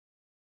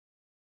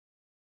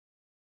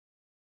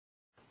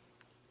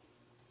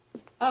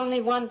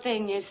Only one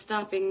thing is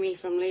stopping me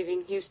from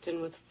leaving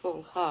Houston with a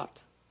full heart.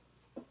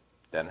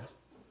 Dennis?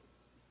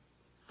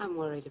 I'm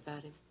worried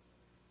about him.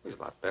 He's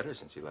a lot better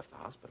since he left the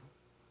hospital.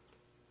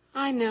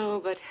 I know,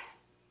 but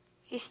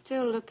he's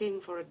still looking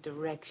for a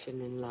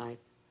direction in life.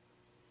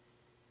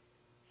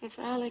 If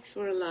Alex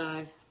were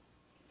alive,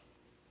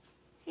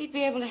 he'd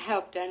be able to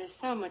help Dennis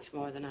so much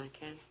more than I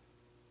can.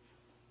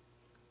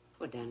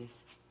 Poor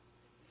Dennis.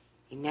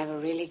 He never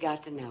really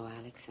got to know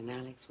Alex, and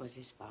Alex was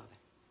his father.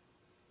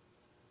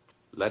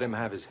 Let him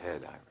have his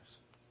head, Iris.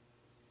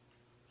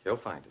 He'll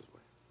find his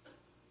way.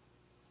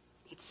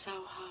 It's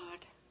so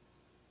hard.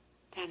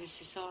 Dennis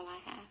is all I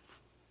have.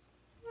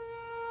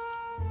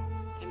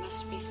 There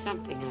must be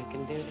something I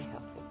can do to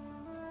help him.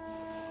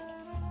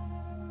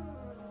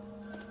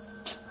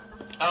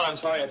 Oh, I'm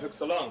sorry I took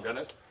so long,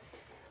 Dennis.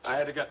 I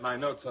had to get my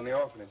notes on the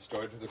orphanage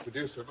story to the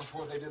producer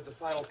before they did the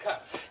final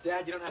cut.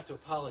 Dad, you don't have to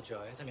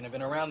apologize. I mean, I've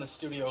been around the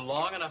studio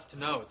long enough to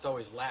know it's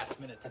always last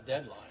minute to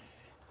deadline.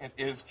 It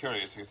is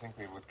curious you think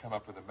we would come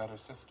up with a better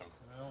system.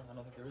 Well, I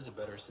don't think there is a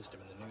better system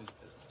in the news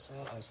business.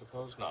 Well, I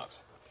suppose not.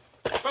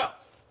 Well,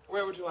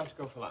 where would you like to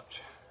go for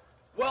lunch?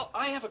 Well,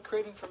 I have a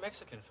craving for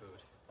Mexican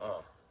food.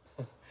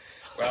 Oh.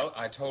 Well,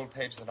 I told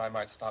Paige that I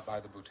might stop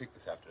by the boutique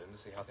this afternoon to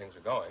see how things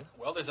are going.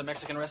 Well, there's a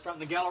Mexican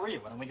restaurant in the Galleria.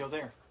 Why don't we go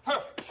there?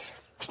 Perfect.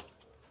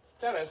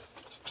 Dennis.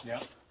 Yeah?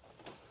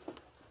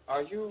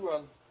 Are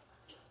you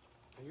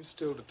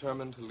still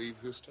determined to leave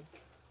Houston?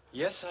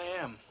 Yes,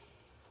 I am.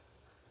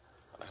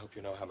 I hope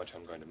you know how much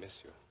I'm going to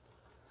miss you.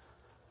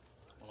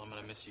 Well, I'm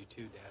going to miss you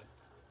too, Dad.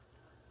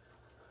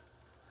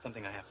 It's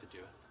something I have to do.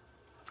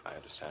 I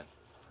understand.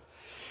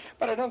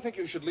 But I don't think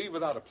you should leave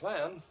without a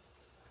plan.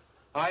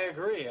 I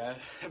agree.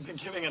 I've been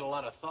giving it a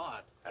lot of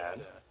thought. And?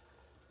 But,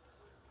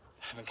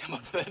 I haven't come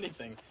up with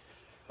anything.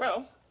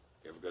 Well,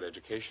 you have a good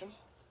education.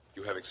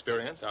 You have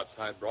experience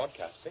outside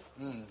broadcasting.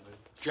 The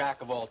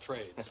jack of all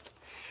trades.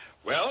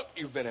 Well,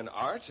 you've been in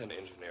art and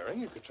engineering.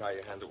 You could try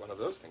your hand at one of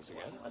those things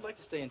again. Well, I'd like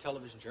to stay in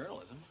television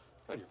journalism.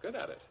 Well, you're good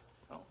at it.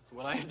 Well, it's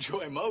what I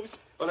enjoy most.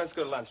 Well, let's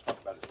go to lunch, talk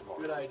about it some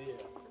more. Good idea.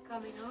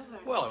 Coming over.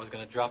 Well, I was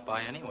going to drop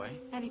by anyway.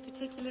 Any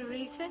particular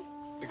reason?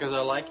 Because I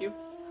like you.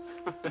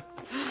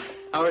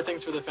 How are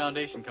things for the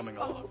foundation coming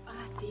along?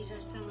 These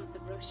are some of the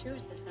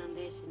brochures the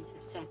foundations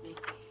have sent me.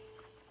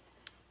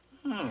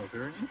 Oh,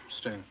 very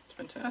interesting. It's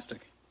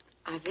fantastic.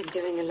 I've been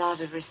doing a lot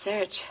of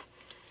research.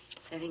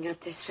 Setting up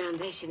this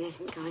foundation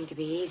isn't going to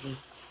be easy.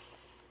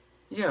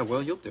 Yeah,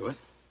 well, you'll do it.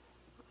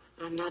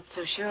 I'm not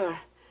so sure.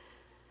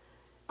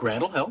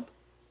 Grant will help.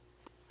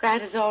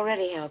 Grant has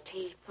already helped.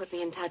 He put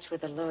me in touch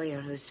with a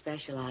lawyer who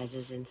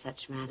specializes in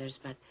such matters,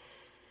 but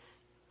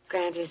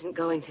Grant isn't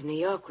going to New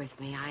York with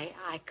me.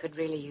 I could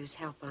really use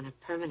help on a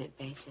permanent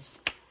basis.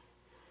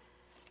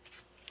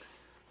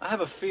 I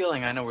have a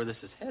feeling I know where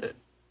this is headed.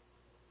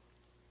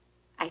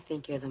 I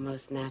think you're the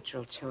most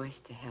natural choice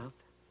to help.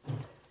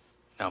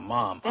 Now,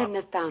 Mom... Then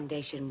the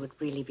foundation would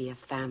really be a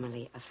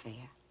family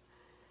affair.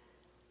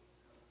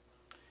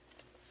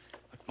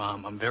 Look,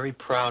 Mom, I'm very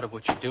proud of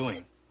what you're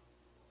doing.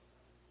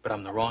 But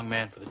I'm the wrong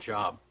man for the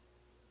job.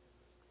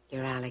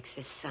 You're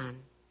Alex's son.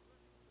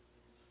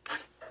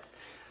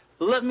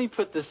 Let me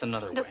put this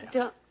another way.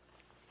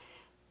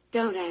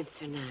 Don't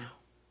answer now.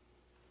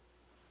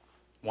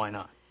 Why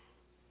not?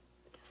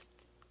 Just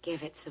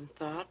give it some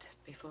thought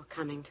before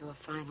coming to a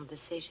final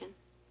decision.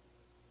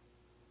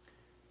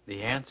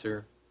 The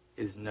answer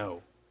is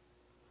no.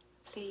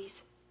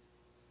 Please.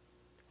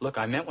 Look,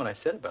 I meant what I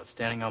said about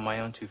standing on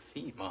my own 2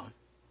 feet, Mom.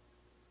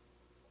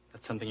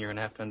 That's something you're going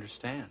to have to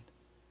understand.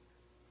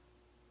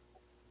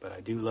 But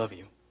I do love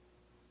you.